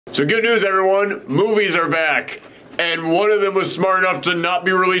So good news, everyone. Movies are back. And one of them was smart enough to not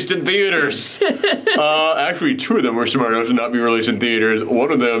be released in theaters. Actually, two of them were smart enough to not be released in theaters.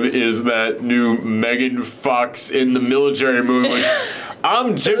 One of them is that new Megan Fox in the military movie, which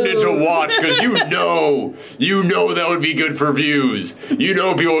I'm tempted to watch because you know that would be good for views. You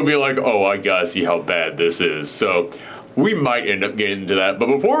know people would be like, oh, I gotta see how bad this is. So we might end up getting into that. But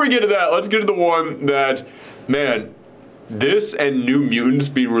before we get to that, let's get to the one that, man, this and New Mutants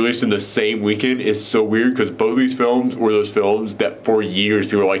being released in the same weekend is so weird because both of these films were those films that for years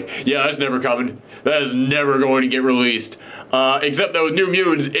people were like, yeah, that's never coming. That is never going to get released. Except that with New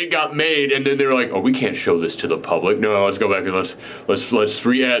Mutants, it got made, and then they were like, oh, we can't show this to the public. No, let's go back and let's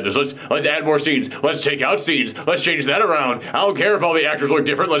re-add this. Let's add more scenes. Let's take out scenes. Let's change that around. I don't care if all the actors look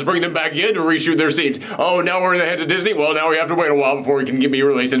different. Let's bring them back in to reshoot their scenes. Oh, now we're in the hands of Disney? Well, now we have to wait a while before we can get me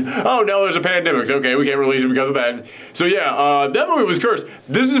released. And oh, now there's a pandemic. So, okay, we can't release it because of that. So yeah, that movie was cursed.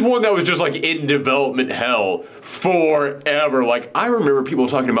 This is one that was just like in development hell forever. Like, I remember people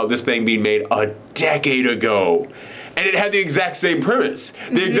talking about this thing being made a decade ago. And it had the exact same premise.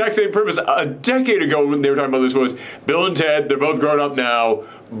 The exact same premise a decade ago when they were talking about this was Bill and Ted, they're both grown up now,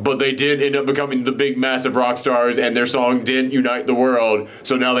 but they did end up becoming the big massive rock stars and their song didn't unite the world.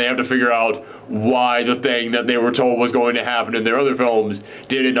 So now they have to figure out why the thing that they were told was going to happen in their other films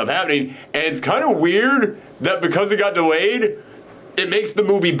did end up happening. And it's kind of weird that because it got delayed, it makes the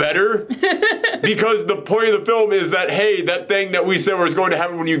movie better because the point of the film is that, hey, that thing that we said was going to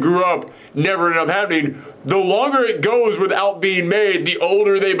happen when you grew up never ended up happening. The longer it goes without being made, the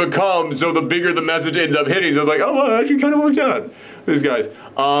older they become, so the bigger the message ends up hitting. So it's like, oh, well, that actually kind of worked out. These guys.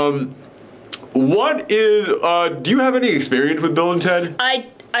 Do you have any experience with Bill and Ted?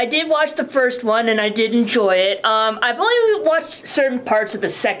 I did watch the first one and I did enjoy it. I've only watched certain parts of the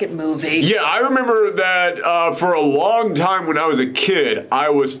second movie. Yeah, I remember that for a long time when I was a kid, I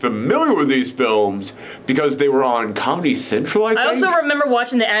was familiar with these films because they were on Comedy Central, I think. I also remember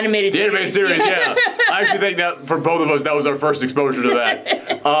watching the animated series. The animated series, yeah. I actually think that for both of us, that was our first exposure to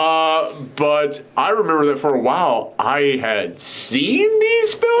that. But I remember that for a while, I had seen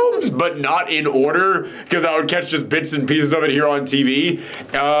these films, but not in order because I would catch just bits and pieces of it here on TV.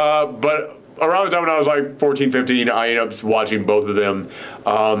 But around the time when I was like 14, 15, I ended up watching both of them.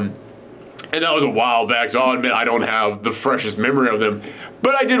 And that was a while back, so I'll admit I don't have the freshest memory of them.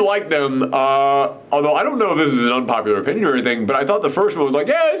 But I did like them, although I don't know if this is an unpopular opinion or anything, but I thought the first one was like,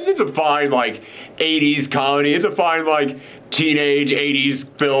 yeah, it's a fine, like, 80s comedy. It's a fine, like, teenage 80s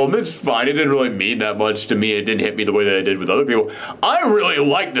film. It's fine. It didn't really mean that much to me. It didn't hit me the way that it did with other people. I really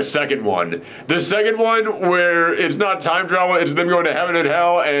liked the second one. The second one where it's not time travel, it's them going to heaven and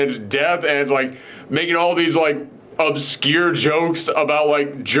hell and it's death and, like, making all these, like, obscure jokes about,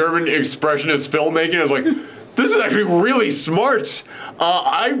 like, German expressionist filmmaking. I was like, this is actually really smart.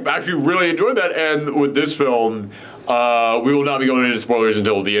 I actually really enjoyed that, and with this film, we will not be going into spoilers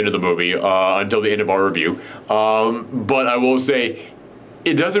until the end of the movie, until the end of our review. But I will say,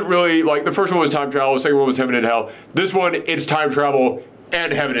 it doesn't really, like, the first one was time travel, the second one was heaven and hell. This one, it's time travel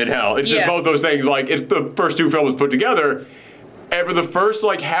and heaven and hell. It's just both those things, like, it's the first two films put together. And for the first,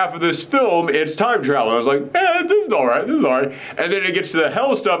 like, half of this film, it's time travel. I was like, this is all right, this is all right. And then it gets to the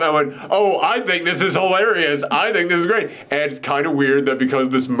hell stuff, and I went, oh, I think this is hilarious. I think this is great. And it's kind of weird that because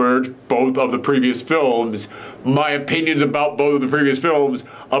this merged both of the previous films, my opinions about both of the previous films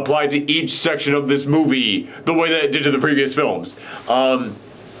apply to each section of this movie the way that it did to the previous films.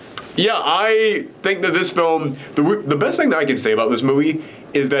 Yeah, I think that this film, the best thing that I can say about this movie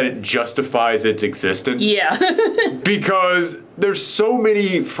is that it justifies its existence. Yeah. Because there's so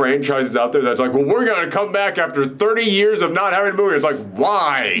many franchises out there that's like, well, we're going to come back after 30 years of not having a movie. It's like,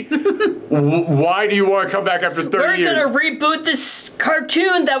 why? Why do you want to come back after 30 years? We're going to reboot this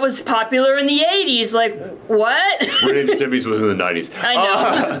cartoon that was popular in the 80s. Like, what? Ren and Stimpy's was in the 90s. I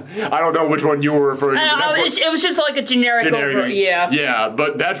know. I don't know which one you were referring to. It was just like a generic over, yeah. Yeah,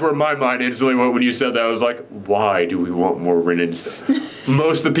 but that's where my mind instantly went when you said that. I was like, why do we want more Ren and Stimpy?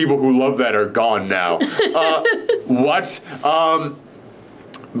 Most of the people who love that are gone now. What?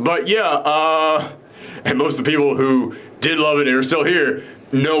 But yeah, and most of the people who did love it and are still here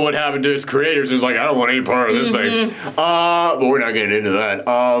know what happened to its creators and it's like, I don't want any part of this thing. But we're not getting into that.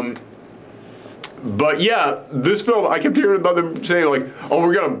 But yeah, this film, I kept hearing about them saying like, oh,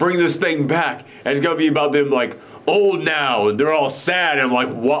 we're gonna bring this thing back. And it's gonna be about them like, old now, and they're all sad, and I'm like,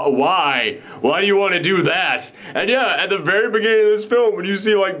 why? Why do you want to do that? And yeah, at the very beginning of this film, when you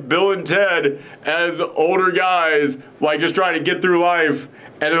see like Bill and Ted as older guys, like just trying to get through life,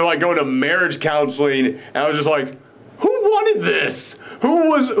 and they're like going to marriage counseling, and I was just like, who wanted this?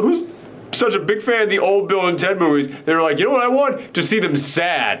 such a big fan of the old Bill and Ted movies. They were like, you know what I want? To see them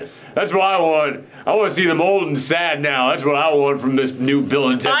sad. That's what I want. I want to see them old and sad now. That's what I want from this new Bill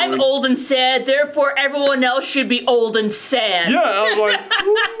and Ted movie. I'm old and sad, therefore everyone else should be old and sad. Yeah, I was like,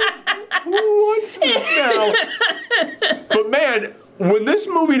 who wants this now? But man, when this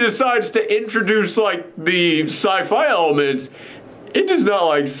movie decides to introduce like the sci-fi elements, it does not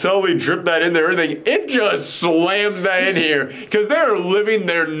like subtly drip that in there or anything. It just slams that in here because they are living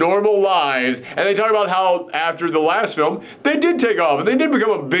their normal lives. And they talk about how after the last film, they did take off and they did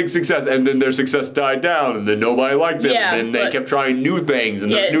become a big success. And then their success died down and then nobody liked them. Yeah, and then they kept trying new things.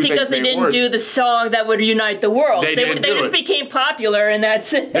 And new because they didn't do the song that would unite the world. They just became popular and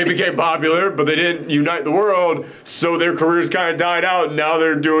that's it. They became popular, but they didn't unite the world. So their careers kind of died out. And now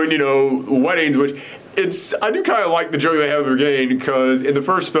they're doing, weddings, which... I do kind of like the joke they have at the beginning because in the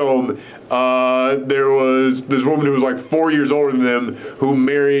first film, there was this woman who was like 4 years older than them who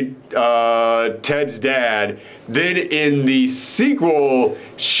married Ted's dad. Then in the sequel,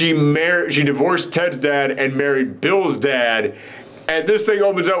 she divorced Ted's dad and married Bill's dad. And this thing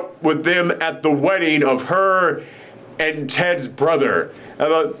opens up with them at the wedding of her and Ted's brother. I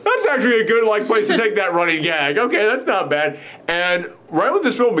thought, that's actually a good place to take that running gag. Okay, that's not bad. And right when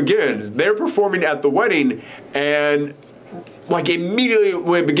this film begins, they're performing at the wedding, and immediately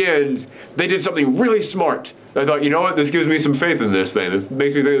when it begins, they did something really smart. I thought, you know what, this gives me some faith in this thing. This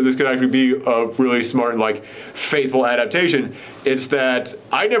makes me think that this could actually be a really smart and faithful adaptation. It's that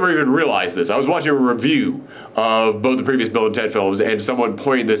I never even realized this. I was watching a review of both the previous Bill and Ted films, and someone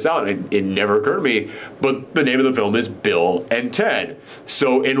pointed this out, and it never occurred to me, but the name of the film is Bill and Ted.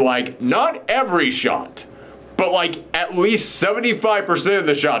 So in not every shot, but at least 75% of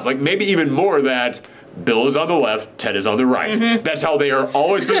the shots, maybe even more of that, Bill is on the left, Ted is on the right. Mm-hmm. That's how they are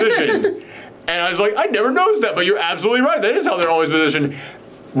always positioned. And I was like, I never noticed that, but you're absolutely right. That is how they're always positioned.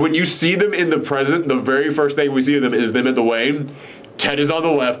 When you see them in the present, the very first thing we see of them is them at the wedding. Ted is on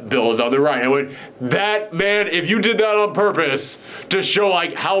the left, Bill is on the right. And I went, that, man, if you did that on purpose to show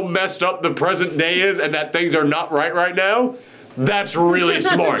how messed up the present day is and that things are not right now, that's really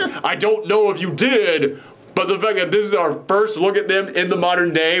smart. I don't know if you did, but the fact that this is our first look at them in the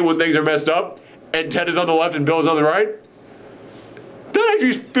modern day when things are messed up, and Ted is on the left and Bill is on the right, that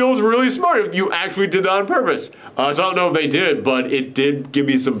actually feels really smart if you actually did that on purpose. So I don't know if they did, but it did give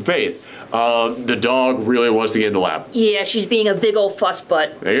me some faith. The dog really wants to get in the lap. Yeah, she's being a big old fuss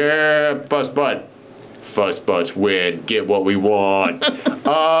butt. Yeah, fuss butt. Fuss butts win. Get what we want.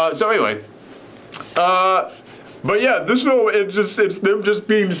 So anyway. But yeah, this film, it's them just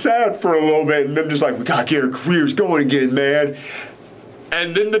being sad for a little bit, and them just we gotta get our careers going again, man.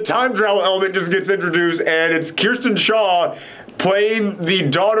 And then the time travel element just gets introduced, and it's Kirsten Shaw playing the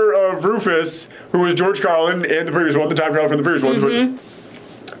daughter of Rufus, who was George Carlin in the previous one, the time travel from the previous one.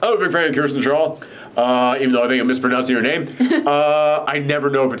 Mm-hmm. I'm a big fan of Kirsten Shaw, even though I think I'm mispronouncing her name. I never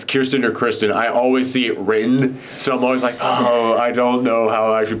know if it's Kirsten or Kristen. I always see it written, so I'm always like, oh, I don't know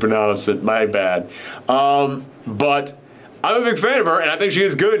how I actually pronounce it. My bad. But I'm a big fan of her, and I think she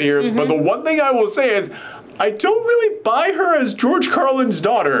is good in here. Mm-hmm. But the one thing I will say is, I don't really buy her as George Carlin's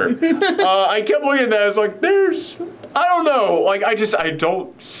daughter. I kept looking at that. I was like, I don't know. I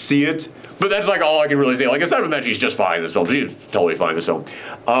don't see it. But that's all I can really say. Aside from that, she's just fine in this film. She's totally fine in this film.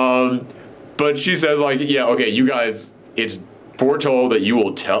 But she says, yeah, okay, you guys, it's foretold that you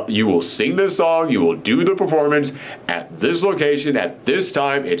will sing this song, you will do the performance at this location, at this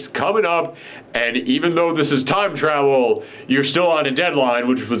time, it's coming up, and even though this is time travel, you're still on a deadline,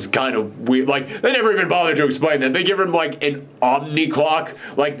 which was kind of weird. They never even bothered to explain that. They give him an omni clock,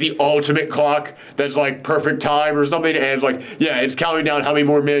 the ultimate clock that's perfect time or something, and it's yeah, it's counting down how many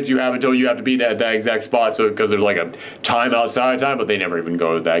more minutes you have until you have to be at that exact spot, so because there's a time outside time, but they never even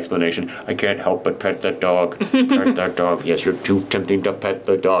go with that explanation. I can't help but pet that dog. Pet that dog. Yes, you're too tempting to pet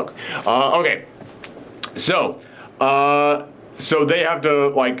the dog. Okay. So they have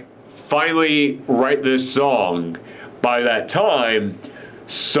to finally write this song by that time.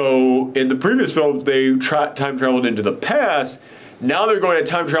 So in the previous films, they time traveled into the past. Now they're going to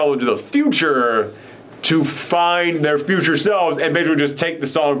time travel into the future to find their future selves and basically just take the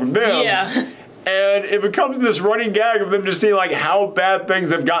song from them. Yeah. And it becomes this running gag of them just seeing how bad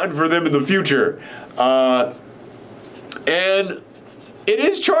things have gotten for them in the future. And it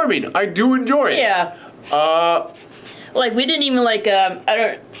is charming. I do enjoy it. Yeah. We didn't even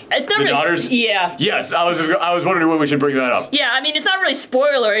it's not the really. Daughters? Yeah. Yes, I was wondering when we should bring that up. Yeah, I mean, it's not really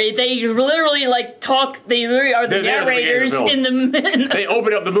spoilery. They literally talk. They literally are the narrators in the. They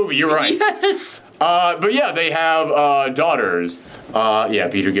open up the movie. You're right. Yes. But yeah, they have daughters. Yeah,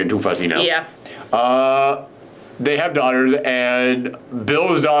 Peter getting too fussy now. Yeah. they have daughters, and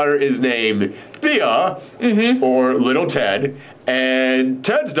Bill's daughter is named Thea, or Little Ted, and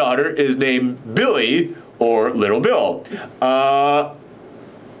Ted's daughter is named Billy, or Little Bill.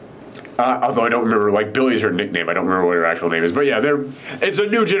 Although I don't remember, like, Billy's her nickname. I don't remember what her actual name is. But yeah, it's a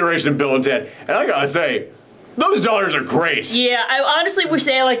new generation of Bill and Ted. And I gotta say, those daughters are great. Yeah, I honestly wish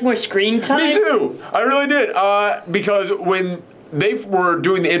they had, like, more screen time. Me too. I really did. Because when they were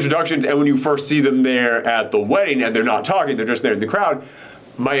doing the introductions, and when you first see them there at the wedding, and they're not talking, they're just there in the crowd,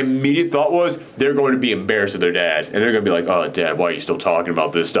 my immediate thought was they're going to be embarrassed of their dads, and they're going to be like, "Oh, Dad, why are you still talking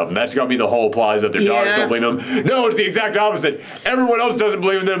about this stuff?" And that's going to be the whole plot, is that their daughters don't believe them. No, it's the exact opposite. Everyone else doesn't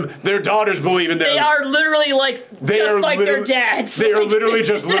believe in them. Their daughters believe in them. They are literally like their dads. They are literally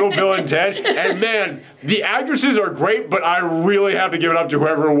just Little Bill and Ted. And man, the actresses are great, but I really have to give it up to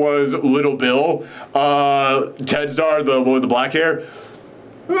whoever was Little Bill, Ted's daughter, the one with the black hair.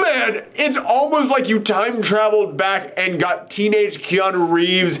 Man, it's almost like you time traveled back and got teenage Keanu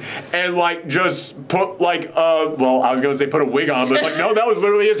Reeves and like just put like well, I was gonna say put a wig on, but like no, that was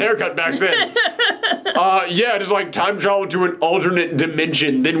literally his haircut back then. Yeah, just like time traveled to an alternate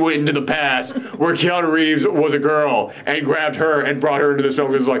dimension, then went into the past where Keanu Reeves was a girl and grabbed her and brought her into this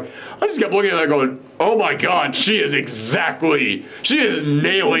film. Because like I just kept looking at that going, oh my God, she is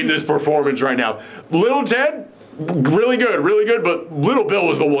nailing this performance right now. Little Ted. Really good, but Little Bill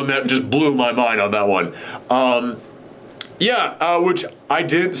was the one that just blew my mind on that one. Which I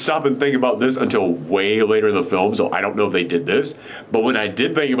didn't stop and think about this until way later in the film, so I don't know if they did this. But when I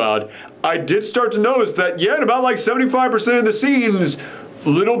did think about it, I did start to notice that, yeah, in about like 75% of the scenes,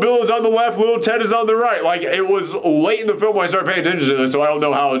 Little Bill is on the left, Little Ted is on the right. Like, it was late in the film when I started paying attention to this, so I don't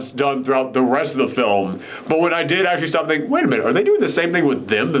know how it's done throughout the rest of the film. But when I did actually stop and think, wait a minute, are they doing the same thing with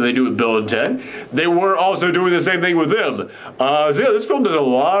them that they do with Bill and Ted? They were also doing the same thing with them. So yeah, this film does a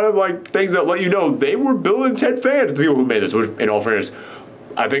lot of like things that let you know they were Bill and Ted fans, the people who made this, which in all fairness,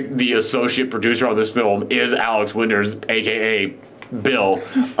 I think the associate producer on this film is Alex Winters, a.k.a. Bill.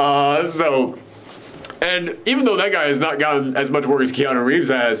 And even though that guy has not gotten as much work as Keanu Reeves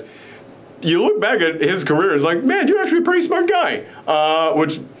has, you look back at his career, it's like, man, you're actually a pretty smart guy.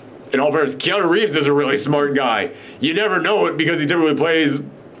 Which, in all fairness, Keanu Reeves is a really smart guy. You never know it because he typically plays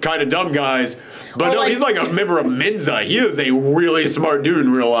kind of dumb guys. But no, he's like a member of Mensa. He is a really smart dude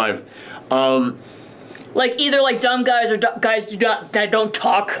in real life. Like either like dumb guys or guys that don't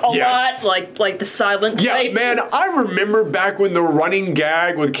talk a lot, like the silent type. Yeah, man, I remember back when the running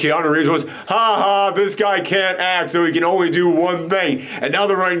gag with Keanu Reeves was, ha, this guy can't act, so he can only do one thing. And now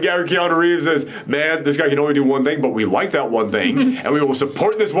the running gag with Keanu Reeves is, man, this guy can only do one thing, but we like that one thing, and we will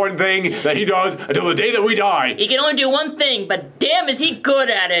support this one thing that he does until the day that we die. He can only do one thing, but damn, is he good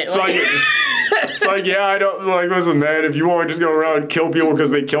at it. It's like, yeah, I don't, like, listen, man, if you want to just go around and kill people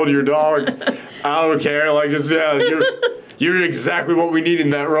because they killed your dog, I don't care. Like, just, yeah, you're exactly what we need in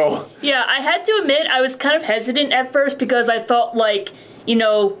that role. Yeah, I had to admit, I was kind of hesitant at first because I thought, like, you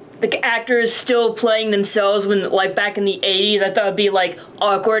know, the actors still playing themselves when, like, back in the 80s, I thought it'd be, like,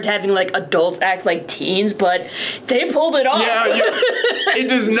 awkward having, like, adults act like teens, but they pulled it off. Yeah, it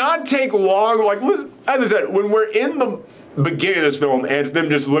does not take long. Like, listen, as I said, when we're in the beginning of this film and it's them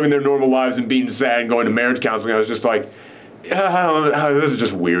just living their normal lives and being sad and going to marriage counseling, I was just like, this is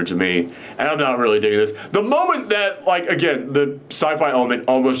just weird to me, and I'm not really digging this. The moment that, like, again, the sci-fi element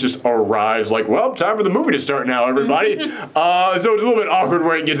almost just arrives, like, well, time for the movie to start now, everybody. So it's a little bit awkward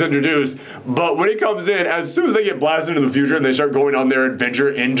when it gets introduced, but when it comes in, as soon as they get blasted into the future and they start going on their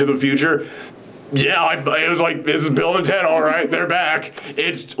adventure into the future, yeah, it was like, this is Bill and Ted, all right, they're back.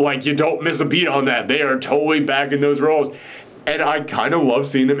 It's like, you don't miss a beat on that. They are totally back in those roles. And I kind of love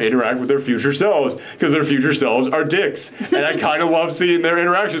seeing them interact with their future selves, because their future selves are dicks. And I kind of love seeing their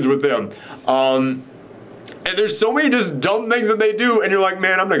interactions with them. And there's so many just dumb things that they do, and you're like,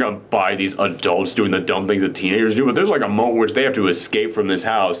 man, I'm not going to buy these adults doing the dumb things that teenagers do. But there's like a moment which they have to escape from this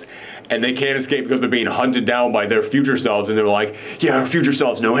house, and they can't escape because they're being hunted down by their future selves. And they're like, yeah, our future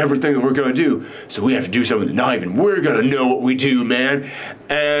selves know everything that we're going to do, so we have to do something that not even we're going to know what we do, man.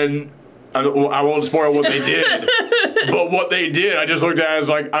 And I won't spoil what they did, but what they did, I just looked at it and was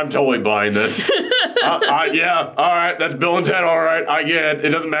like, I'm totally buying this. Yeah, all right, that's Bill and Ted, all right, I get it. It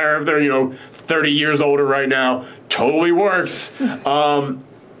doesn't matter if they're, 30 years older right now. Totally works. So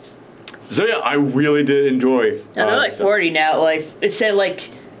yeah, I really did enjoy. They're like 40 now. Like, it said like.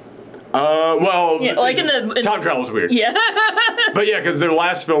 Well, yeah, like in the time travel is weird. Yeah. But yeah, because their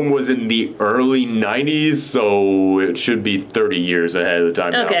last film was in the early 90s, so it should be 30 years ahead of the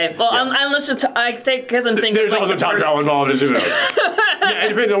time. Okay, well, yeah. I think, because I'm thinking. There's also time travel involved, as you know. Yeah, it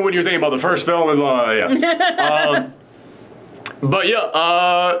depends on when you're thinking about the first film and yeah. But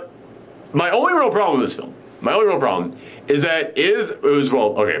yeah, my only real problem with this film My only real problem is that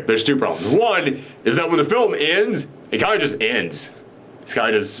there's two problems. One is that when the film ends, it kind of just ends. It's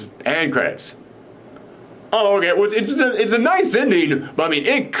kind of just, and credits. Oh, okay, well, it's a nice ending, but I mean,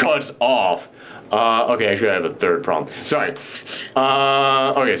 it cuts off. Okay, actually I have a third problem. Sorry. Okay,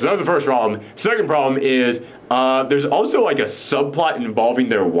 so that was the first problem. Second problem is, there's also like a subplot involving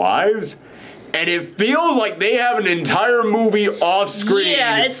their wives. And it feels like they have an entire movie off screen.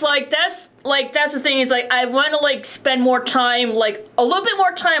 Yeah, it's like that's the thing is like I want to like spend more time, like a little bit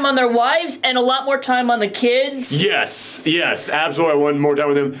more time on their wives and a lot more time on the kids. Yes, absolutely. I want more time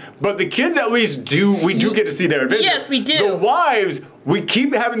with them. But the kids at least we do get to see their adventures. Yes, we do. The wives, we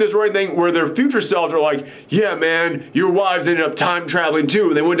keep having this right thing where their future selves are like, yeah, man, your wives ended up time traveling too.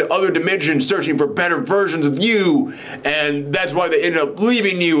 And they went to other dimensions searching for better versions of you. And that's why they ended up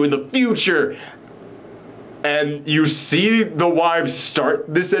leaving you in the future. And you see the wives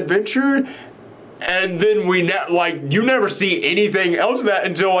start this adventure, and then you never see anything else of that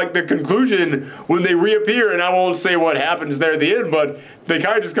until like the conclusion when they reappear. And I won't say what happens there at the end, but they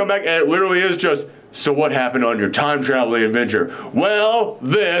kind of just come back, and it literally is just, so what happened on your time traveling adventure? Well,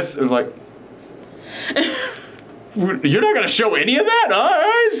 this is like, you're not gonna show any of that, all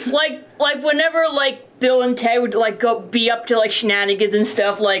right? Like whenever like Bill and Ted would like be up to like shenanigans and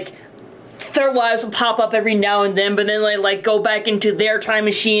stuff, like their wives will pop up every now and then, but then they like go back into their time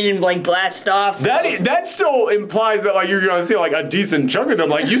machine and like blast off. So. That still implies that like you're gonna see like a decent chunk of them.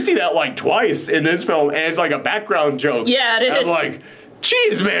 Like you see that like twice in this film, and it's like a background joke. Yeah, it is. I'm like,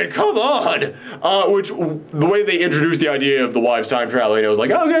 jeez, man, come on. Which the way they introduced the idea of the wives time traveling, I was like,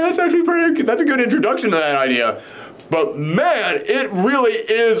 okay, that's actually that's a good introduction to that idea. But man, it really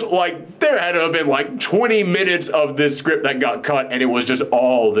is like there had to have been like 20 minutes of this script that got cut, and it was just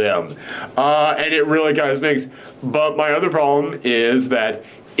all them. And it really kind of stinks. But my other problem is that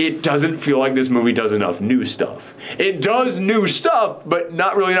it doesn't feel like this movie does enough new stuff. It does new stuff, but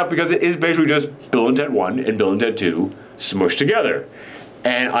not really enough because it is basically just Bill and Ted 1 and Bill and Ted 2 smushed together.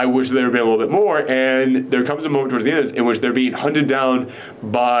 And I wish there had been a little bit more, and there comes a moment towards the end in which they're being hunted down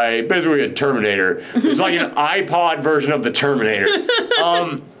by basically a Terminator. It's like an iPod version of the Terminator.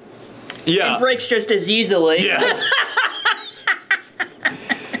 Yeah. It breaks just as easily. Yes.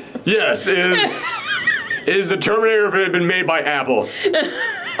 Yes, it is the Terminator if it had been made by Apple.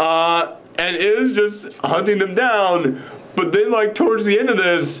 And it is just hunting them down, but then like towards the end of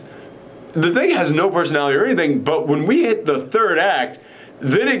this, the thing has no personality or anything, but when we hit the third act,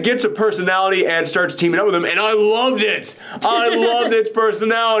 then it gets a personality and starts teaming up with them, and I loved it. I loved its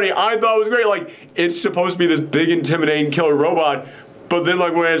personality. I thought it was great. Like, it's supposed to be this big, intimidating killer robot, but then,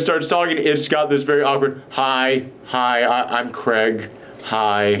 like, when it starts talking, it's got this very awkward, hi, I'm Craig,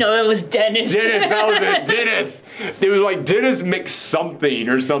 hi. No, it was Dennis. Dennis, that was it, Dennis. It was like Dennis McSomething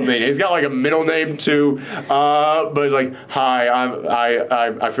or something. He's got, like, a middle name, too, but it's like, hi,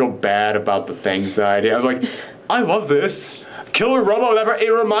 I feel bad about the things that I did. I was like, I love this. Killer robot, whatever. It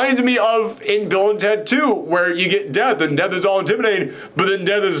reminds me of in Bill and Ted 2, where you get Death, and Death is all intimidating, but then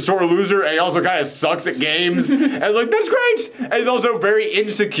Death is a sore loser, and he also kind of sucks at games. And I was like, that's great! And he's also very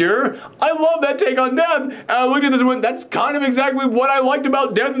insecure. I love that take on Death. And I looked at this and went, that's kind of exactly what I liked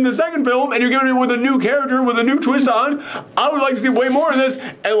about Death in the second film, and you're giving it with a new character, with a new twist on. I would like to see way more of this,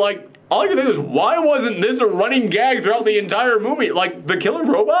 and like, all I can think is, why wasn't this a running gag throughout the entire movie? Like, the killer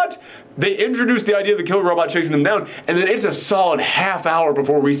robot, they introduced the idea of the killer robot chasing them down, and then it's a solid half hour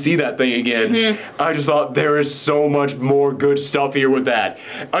before we see that thing again. Mm-hmm. I just thought there is so much more good stuff here with that.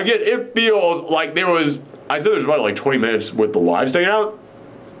 Again, it feels like I said there's about like 20 minutes with the wives taken out.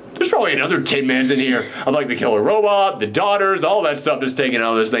 There's probably another 10 minutes in here of like the killer robot, the daughters, all that stuff just taken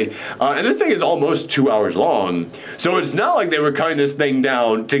out of this thing. And this thing is almost 2 hours long. So it's not like they were cutting this thing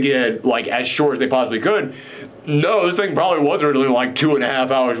down to get like as short as they possibly could. No, this thing probably was originally like 2.5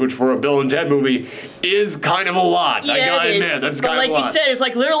 hours, which for a Bill and Ted movie is kind of a lot. Yeah, I gotta admit, that's kind of a lot. But like you said, it's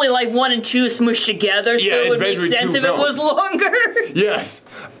like literally like 1 and 2 smushed together, so it would make sense if it was longer. Yes.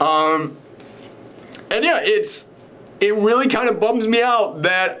 And yeah, it really kind of bums me out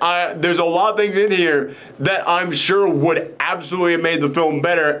that there's a lot of things in here that I'm sure would absolutely have made the film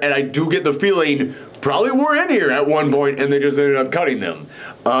better, and I do get the feeling probably were in here at one point and they just ended up cutting them.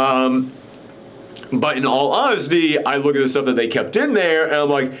 But in all honesty, I look at the stuff that they kept in there and I'm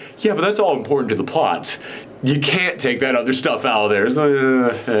like, yeah, but that's all important to the plot. You can't take that other stuff out of there. So,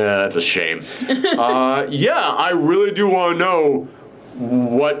 that's a shame. Yeah, I really do want to know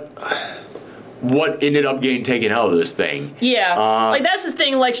what ended up getting taken out of this thing. Yeah, like that's the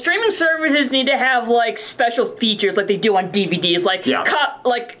thing. Like streaming services need to have like special features, like they do on DVDs, like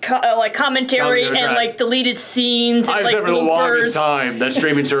commentary and tracks. like deleted scenes. And, I've like said for the longest bloopers. time that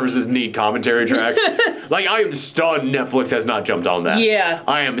streaming services need commentary tracks. Like I am stunned Netflix has not jumped on that. Yeah,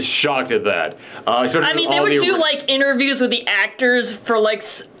 I am shocked at that. Especially I mean, they would do like interviews with the actors for like.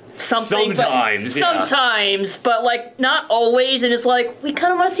 Something, sometimes, but like not always, and it's like we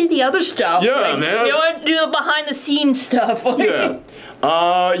kind of want to see the other stuff. Yeah, like, man. We want to do the behind the scenes stuff. Yeah,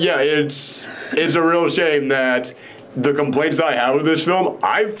 it's a real shame that the complaints that I have with this film,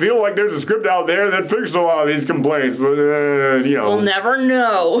 I feel like there's a script out there that fixed a lot of these complaints, but you know, we'll never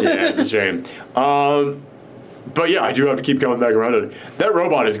know. Yeah, it's a shame. But yeah, I do have to keep coming back around to it. That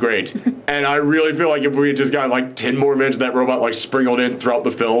robot is great. And I really feel like if we had just gotten like 10 more minutes of that robot like sprinkled in throughout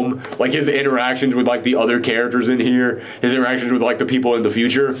the film, like his interactions with like the other characters in here, his interactions with like the people in the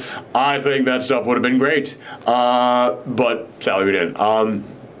future, I think that stuff would have been great. But sadly we didn't.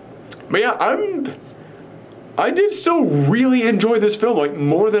 But yeah, I did still really enjoy this film, like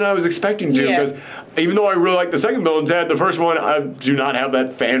more than I was expecting to, because even though I really like the second Bill and Ted, the first one, I do not have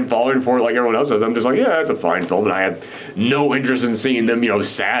that fan following for it like everyone else does. I'm just like, yeah, it's a fine film, and I have no interest in seeing them, you know,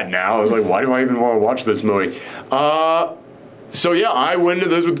 sad now. I was like, why do I even want to watch this movie? So yeah, I went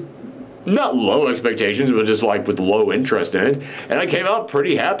into this with not low expectations, but just like with low interest in it, and I came out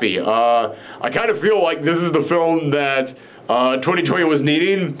pretty happy. I kind of feel like this is the film that 2020 was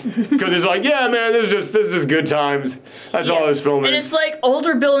needing, because it's like, yeah, man, this is good times. That's all this film is. And it's like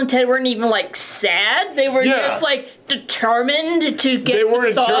older Bill and Ted weren't even like sad; they were just like determined to get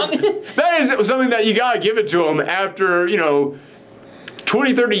the song. That is something that you gotta give it to them after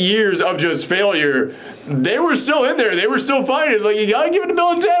 20, 30 years of just failure. They were still in there. They were still fighting. It's like, you gotta give it to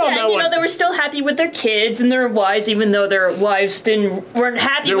Bill and Ted on that one. They were still happy with their kids and their wives, even though their wives weren't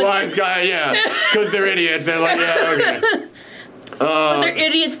happy with their wives. Because they're idiots. They're like, yeah, okay. But they're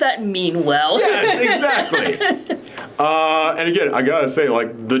idiots that mean well. Yes, exactly. And again, I gotta say,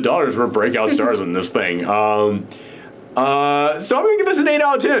 like, the daughters were breakout stars in this thing. So I'm gonna give this an 8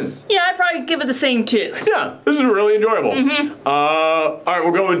 out of 10. Yeah, I'd probably give it the same too. Yeah, this is really enjoyable. All right,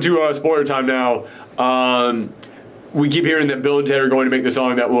 we'll go into spoiler time now. We keep hearing that Bill and Ted are going to make the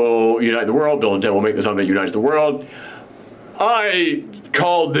song that will unite the world. Bill and Ted will make the song that unites the world. I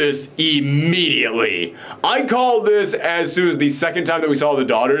called this immediately. I called this as soon as the second time that we saw the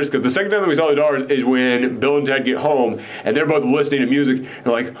daughters, because the second time that we saw the daughters is when Bill and Ted get home, and they're both listening to music, and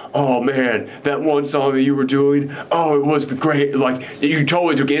like, oh man, that one song that you were doing, oh, it was the great, like, you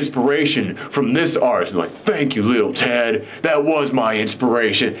totally took inspiration from this artist. And like, thank you, little Ted, that was my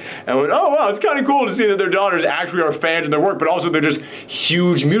inspiration. And I went, oh wow, it's kind of cool to see that their daughters actually are fans of their work, but also they're just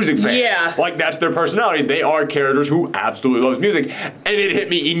huge music fans. Yeah. Like, that's their personality. They are characters who absolutely loves music. And it hit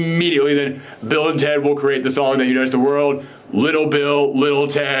me immediately that Bill and Ted will create the song that unites the world. Little Bill, little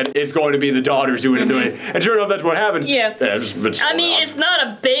Ted, it's going to be the daughters who end up doing it. And sure enough, that's what happened. Yeah. I mean, it's not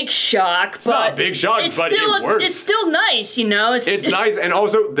a big shock, it's not a big shock, but it works. It's still nice, you know? It's nice, and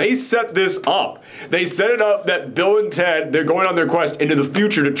also, they set this up. They set it up that Bill and Ted, they're going on their quest into the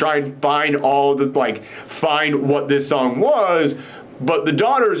future to try and find find what this song was. But the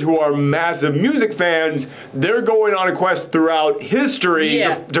daughters, who are massive music fans, they're going on a quest throughout history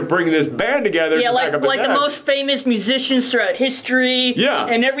to bring this band together. Yeah, to like the most famous musicians throughout history. Yeah.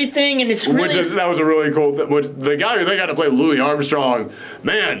 And everything, and it's really... that was a really cool thing. Which the guy who they got to play, Louis Armstrong,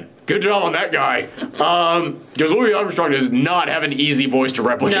 man, good job on that guy. Because Louis Armstrong does not have an easy voice to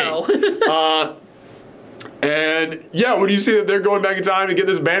replicate. No. And yeah, when you see that they're going back in time to get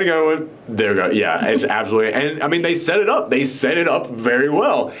this band going, they're going, yeah, it's absolutely, and I mean, they set it up. They set it up very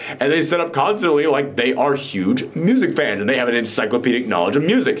well. And they set up constantly like they are huge music fans and they have an encyclopedic knowledge of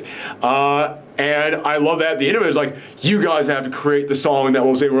music. And I love that at the end of it, it's like, you guys have to create the song that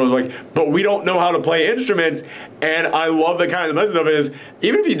will save the world. It's like, but we don't know how to play instruments. And I love the kind of message of it is,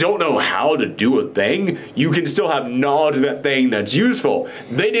 even if you don't know how to do a thing, you can still have knowledge of that thing that's useful.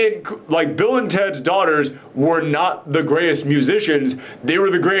 They didn't, like Bill and Ted's daughters were not the greatest musicians. They were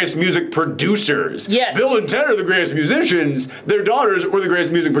the greatest music producers. Yes. Bill and Ted are the greatest musicians. Their daughters were the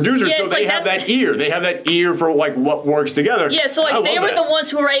greatest music producers. Yeah, so they have that ear. They have that ear for like what works together. Yeah, so like they were the ones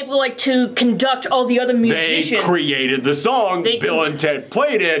who were able like to conduct all the other musicians. They created the song. Bill and Ted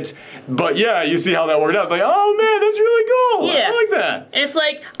played it. But yeah, you see how that worked out. It's like, oh man, that's really cool. Yeah. I like that. And it's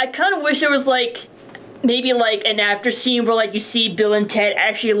like, I kind of wish there was like maybe like an after scene where like you see Bill and Ted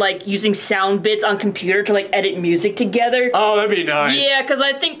actually like using sound bits on computer to like edit music together. Oh, that'd be nice. Yeah, because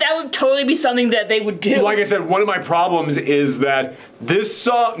I think that would totally be something that they would do. Like I said, one of my problems is that this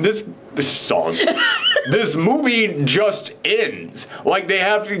movie just ends. Like, they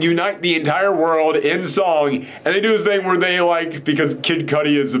have to unite the entire world in song, and they do this thing where they, like, because Kid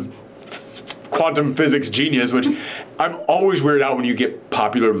Cudi is a quantum physics genius, which I'm always weirded out when you get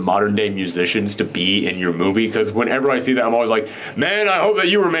popular modern day musicians to be in your movie, because whenever I see that, I'm always like, man, I hope that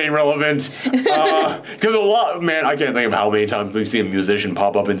you remain relevant. Because man, I can't think of how many times we've seen a musician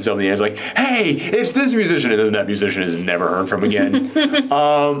pop up in some of the ads like, hey, it's this musician, and then that musician is never heard from again.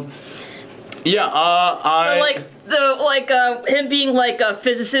 Him being like a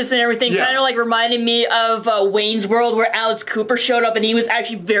physicist and everything kind of like reminded me of Wayne's World, where Alex Cooper showed up and he was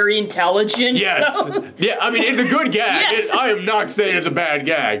actually very intelligent. Yes. So. Yeah, I mean, it's a good gag. Yes. I am not saying it's a bad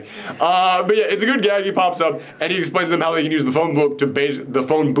gag. But yeah, it's a good gag. He pops up and he explains to them how they can use the phone booth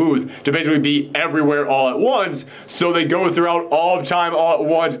to basically be everywhere all at once. So they go throughout all of time all at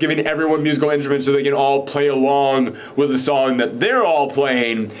once, giving everyone musical instruments so they can all play along with the song that they're all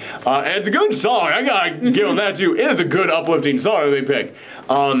playing. And it's a good song. I gotta give them that too. It is a good uplifting song that they pick.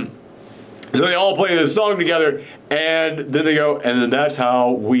 So they all play this song together, and then they go, and then that's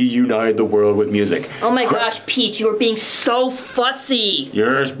how we unite the world with music. Oh my gosh, Peach, you were being so fussy.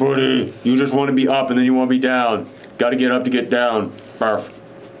 Yes, buddy. You just want to be up, and then you want to be down. Got to get up to get down. Barf.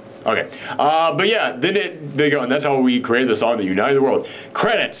 Okay. But yeah, then they go, and that's how we create the song that united the world.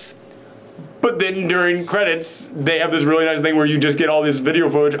 Credits. But then during credits, they have this really nice thing where you just get all this video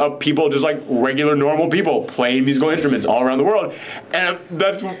footage of people, just like regular, normal people, playing musical instruments all around the world. And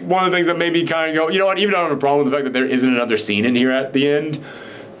that's one of the things that made me kind of go, you know what, even though I have a problem with the fact that there isn't another scene in here at the end,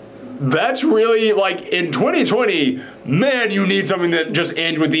 that's really, like, in 2020, man, you need something that just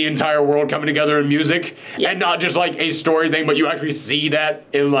ends with the entire world coming together in music, and not just, like, a story thing, but you actually see that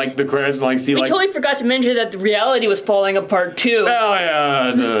in, like, the credits, and, like, see, like... We totally forgot to mention that the reality was falling apart, too. Oh,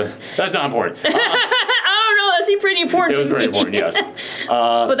 yeah, that's not important. I don't know, that seemed pretty important. It was very important, yes.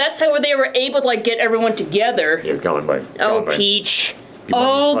 But that's how they were able to, like, get everyone together. Yeah, going by. Peach.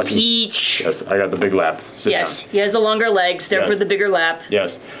 Oh, Peach. Yes, I got the big lap. Sit down. He has the longer legs, therefore the bigger lap.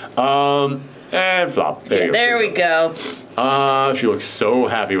 Yes. And flop. There you go. There we go. She looks so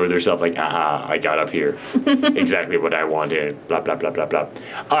happy with herself, like, aha, I got up here. Exactly what I wanted. Blah, blah, blah, blah, blah.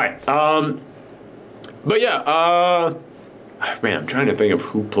 All right. But yeah, man, I'm trying to think of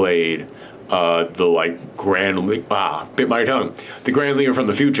who played the, like, Grand League. Bit my tongue. The Grand Leader from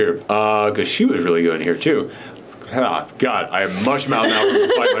the future, because she was really good in here, too. God, I have mush mouth now from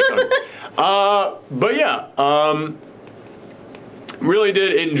biting my tongue. But yeah, really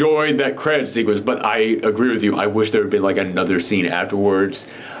did enjoy that credit sequence, but I agree with you. I wish there had been like another scene afterwards,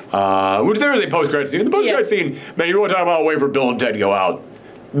 which there is a post-credit scene. The post-credit scene, man, you want to talk about a way for Bill and Ted to go out.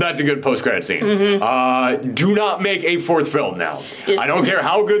 That's a good post-credit scene. Do not make a fourth film now. I don't care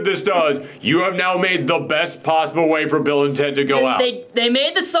how good this does. You have now made the best possible way for Bill and Ted to go out. They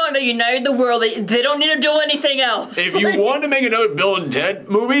made the song that united the world. They don't need to do anything else. If you want to make another Bill and Ted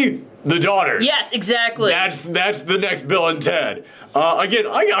movie, The Daughters. Yes, exactly. That's the next Bill and Ted. Again,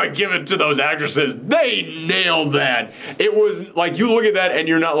 I gotta give it to those actresses. They nailed that. It was like, you look at that and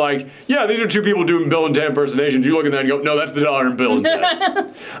you're not like, yeah, these are two people doing Bill and Ted impersonations. You look at that and go, no, that's the daughter and Bill and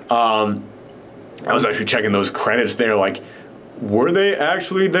Ted. I was actually checking those credits there, like, were they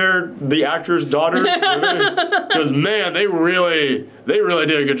actually the actor's daughters? Because man, they really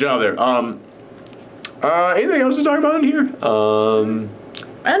did a good job there. Anything else to talk about in here?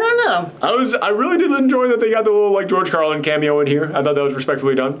 I don't know. I really did enjoy that they got the little, like, George Carlin cameo in here. I thought that was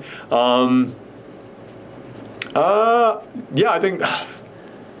respectfully done. Yeah, I think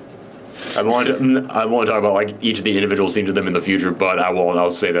I want to talk about, like, each of the individual scenes of them in the future, but I won't. I'll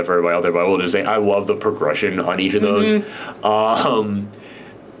say that for everybody out there. But I will just say I love the progression on each of those.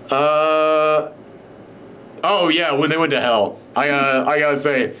 Oh yeah, when they went to hell, I gotta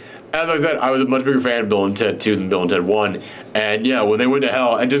say. As I said, I was a much bigger fan of Bill and Ted 2 than Bill and Ted 1. And yeah, when they went to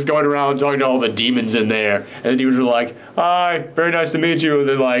hell and just going around talking to all the demons in there, and the demons were like, hi, very nice to meet you. And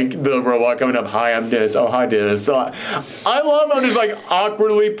then, like, the robot coming up, hi, I'm Dennis. Oh, hi, Dennis. So I love how just, like,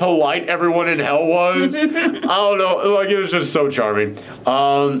 awkwardly polite everyone in hell was. I don't know. Like, it was just so charming.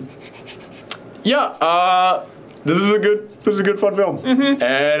 This is a good fun film.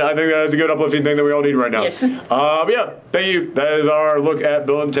 And I think that is a good uplifting thing that we all need right now. Yes. But yeah, thank you. That is our look at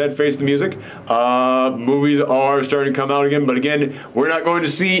Bill and Ted Face the Music. Movies are starting to come out again, but again, we're not going to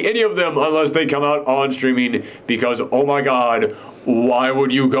see any of them unless they come out on streaming because, oh my god, why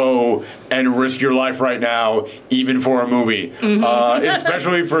would you go and risk your life right now, even for a movie?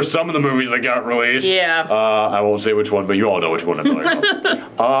 Especially for some of the movies that got released. Yeah. I won't say which one, but you all know which one I'm talking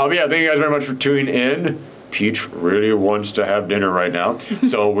about. But yeah, thank you guys very much for tuning in. Peach really wants to have dinner right now,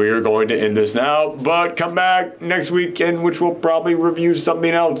 so we're going to end this now. But come back next weekend, which we'll probably review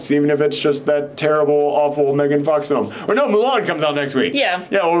something else, even if it's just that terrible, awful Megan Fox film. Or no, Mulan comes out next week. Yeah.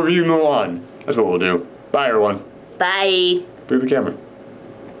 Yeah, we'll review Mulan. That's what we'll do. Bye, everyone. Bye. Through the camera.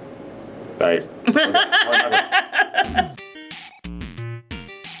 Bye. Okay.